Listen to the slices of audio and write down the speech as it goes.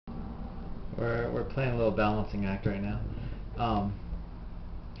We're playing a little balancing act right now. Um,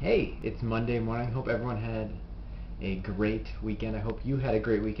 hey, it's Monday morning. Hope everyone had a great weekend. I hope you had a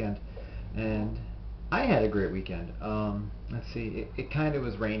great weekend, and I had a great weekend. Let's see, it kind of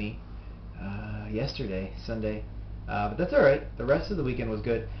was rainy yesterday, Sunday, but that's all right. The rest of the weekend was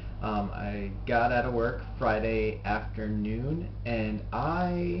good. I got out of work Friday afternoon, and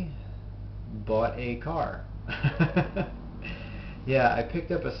I bought a car. Yeah, I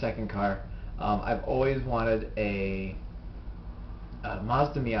picked up a second car. I've always wanted a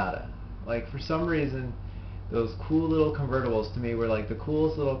Mazda Miata. Like, for some reason, those cool little convertibles to me were like the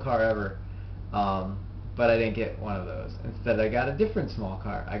coolest little car ever. But I didn't get one of those. Instead, I got a different small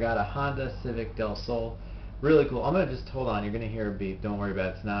car. I got a Honda Civic Del Sol. Really cool. I'm gonna just hold on. You're gonna hear a beep. Don't worry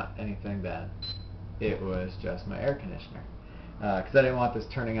about it. It's not anything bad. It was just my air conditioner. Because I didn't want this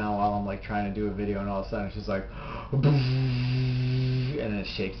turning on while I'm like trying to do a video, and all of a sudden it's just like, and then it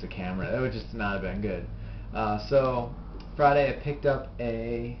shakes the camera. That would just not have been good. So Friday I picked up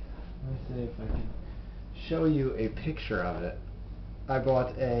a. Let me see if I can show you a picture of it. I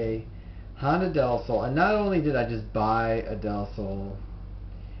bought a Honda Del Sol, and not only did I just buy a Del Sol,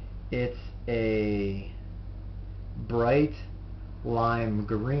 it's a bright lime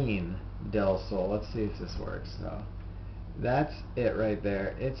green Del Sol. Let's see if this works. So that's it right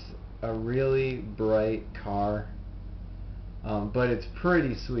there. It's a really bright car, but it's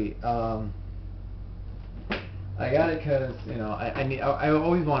pretty sweet. I got it because I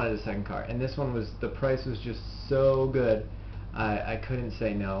always wanted a second car, and this one was, the price was just so good. I couldn't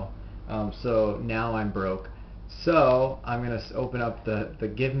say no. So now I'm broke. So I'm gonna open up the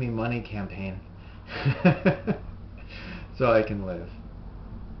Give Me Money campaign, so I can live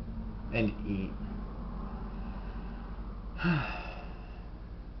and eat.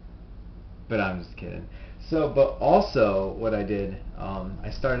 But I'm just kidding. So, but also what I did,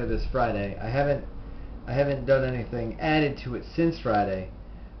 I started this Friday. I haven't done anything added to it since Friday,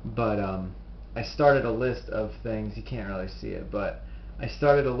 but I started a list of things. You can't really see it, but I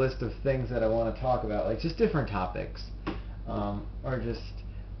started a list of things that I want to talk about, like just different topics, or just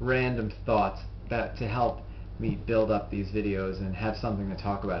random thoughts that to help me build up these videos and have something to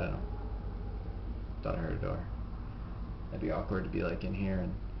talk about in them. Thought I heard a door. That'd be awkward to be like in here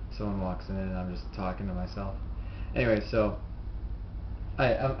and someone walks in and I'm just talking to myself. Anyway, so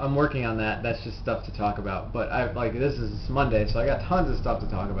I'm working on that. That's just stuff to talk about. But this is Monday, so I got tons of stuff to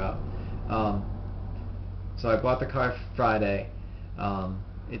talk about. So I bought the car Friday.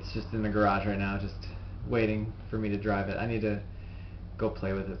 It's just in the garage right now, just waiting for me to drive it. I need to go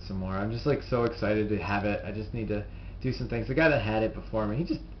play with it some more. I'm just like so excited to have it. I just need to do some things. The guy that had it before me,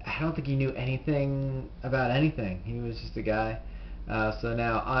 I don't think he knew anything about anything. He was just a guy. So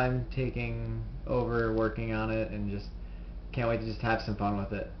now I'm taking over working on it, and just can't wait to just have some fun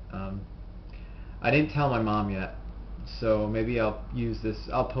with it. I didn't tell my mom yet, so maybe I'll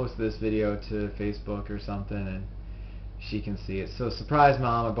post this video to Facebook or something, and she can see it. So surprise,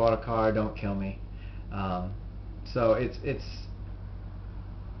 Mom, I bought a car, don't kill me. So it's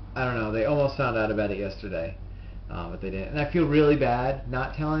I don't know, they almost found out about it yesterday, but they didn't. And I feel really bad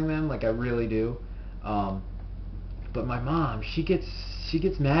not telling them, like I really do. But my mom, she gets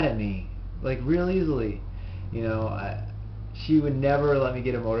mad at me, like real easily. She would never let me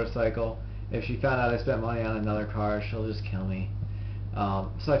get a motorcycle. If she found out I spent money on another car, she'll just kill me.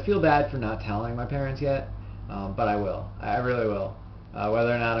 So I feel bad for not telling my parents yet, but I will. I really will.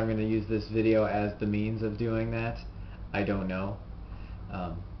 Whether or not I'm going to use this video as the means of doing that, I don't know.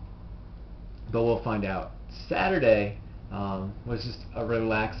 But we'll find out. Saturday was just a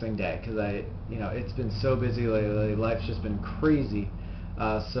relaxing day because it's been so busy lately. Life's just been crazy.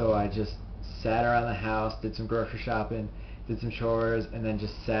 So I just sat around the house, did some grocery shopping, did some chores, and then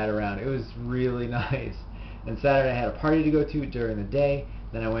just sat around. It was really nice. And Saturday I had a party to go to during the day.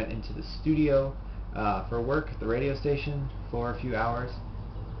 Then I went into the studio for work at the radio station for a few hours.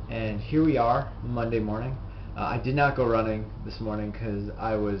 And here we are, Monday morning. I did not go running this morning because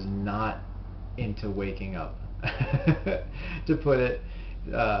I was not into waking up. To put it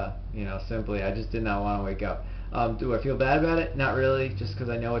simply, I just did not want to wake up. Do I feel bad about it? Not really, just because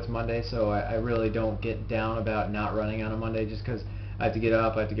I know it's Monday, so I really don't get down about not running on a Monday, just because I have to get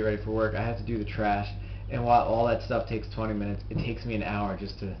up, I have to get ready for work, I have to do the trash, and while all that stuff takes 20 minutes, it takes me an hour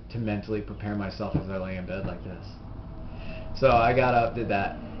just to mentally prepare myself as I lay in bed like this. So I got up, did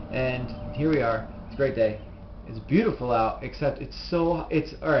that, and here we are. It's a great day. It's beautiful out, except it's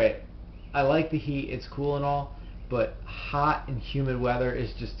alright. I like the heat, it's cool and all, but hot and humid weather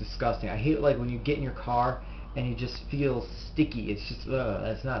is just disgusting. I hate when you get in your car and you just feel sticky. It's just,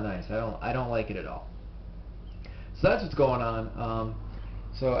 that's not nice. I don't like it at all. So that's what's going on.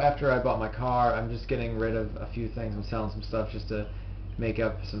 So after I bought my car, I'm just getting rid of a few things. I'm selling some stuff just to make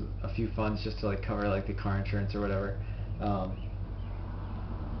up a few funds just to like cover like the car insurance or whatever. Um,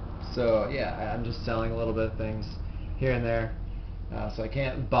 so yeah, I'm just selling a little bit of things here and there. So I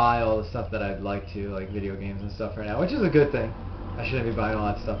can't buy all the stuff that I'd like to, like video games and stuff right now, which is a good thing. I shouldn't be buying all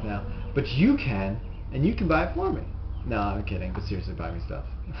that stuff now. But you can, and you can buy it for me. No, I'm kidding, but seriously, buy me stuff.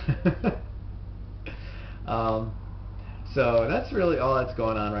 um, so that's really all that's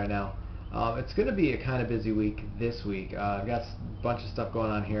going on right now. It's going to be a kind of busy week this week. I've got a bunch of stuff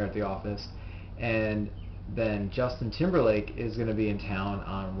going on here at the office, and then Justin Timberlake is going to be in town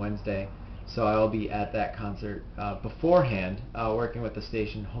on Wednesday, so I'll be at that concert beforehand, working with the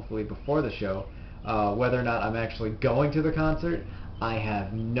station, hopefully before the show. Whether or not I'm actually going to the concert, I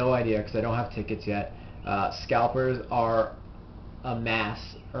have no idea because I don't have tickets yet. Scalpers are a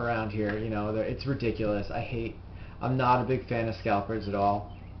mass around here. You know, it's ridiculous. I'm not a big fan of scalpers at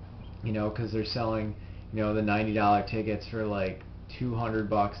all. You know, because they're selling, you know, the $90 tickets for like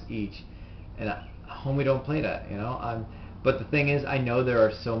 $200 each, and homie don't play that. You know, but the thing is, I know there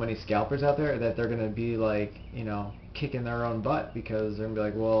are so many scalpers out there that they're gonna be like, you know, kicking their own butt because they're gonna be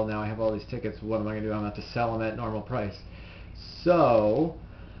like, well, now I have all these tickets. What am I gonna do? I'm gonna have to sell them at normal price. So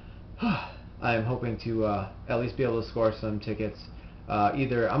I'm hoping to at least be able to score some tickets.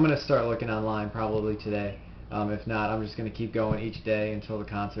 Either I'm going to start looking online probably today. If not, I'm just going to keep going each day until the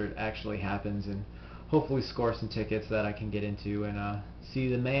concert actually happens and hopefully score some tickets that I can get into and see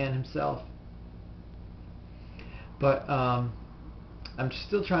the man himself. But I'm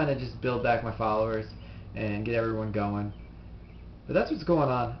still trying to just build back my followers and get everyone going. But that's what's going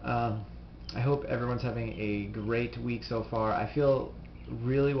on. I hope everyone's having a great week so far. I feel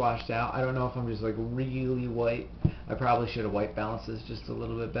really washed out. I don't know if I'm just like really white. I probably should have white balanced this just a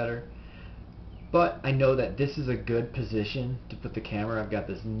little bit better. But I know that this is a good position to put the camera. I've got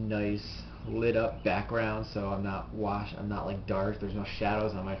this nice lit up background, so I'm not washed. I'm not like dark. There's no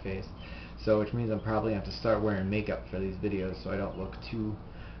shadows on my face. So which means I'm probably have to start wearing makeup for these videos so I don't look too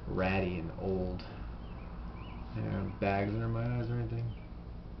ratty and old. Bags under my eyes or anything.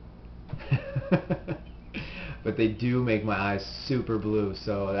 But they do make my eyes super blue,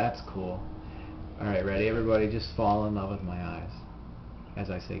 so that's cool. Alright, ready everybody? Just fall in love with my eyes as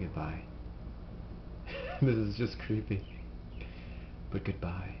I say goodbye. This is just creepy. But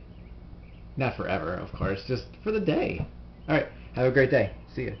goodbye. Not forever, of course, just for the day. Alright, have a great day.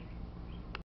 See ya.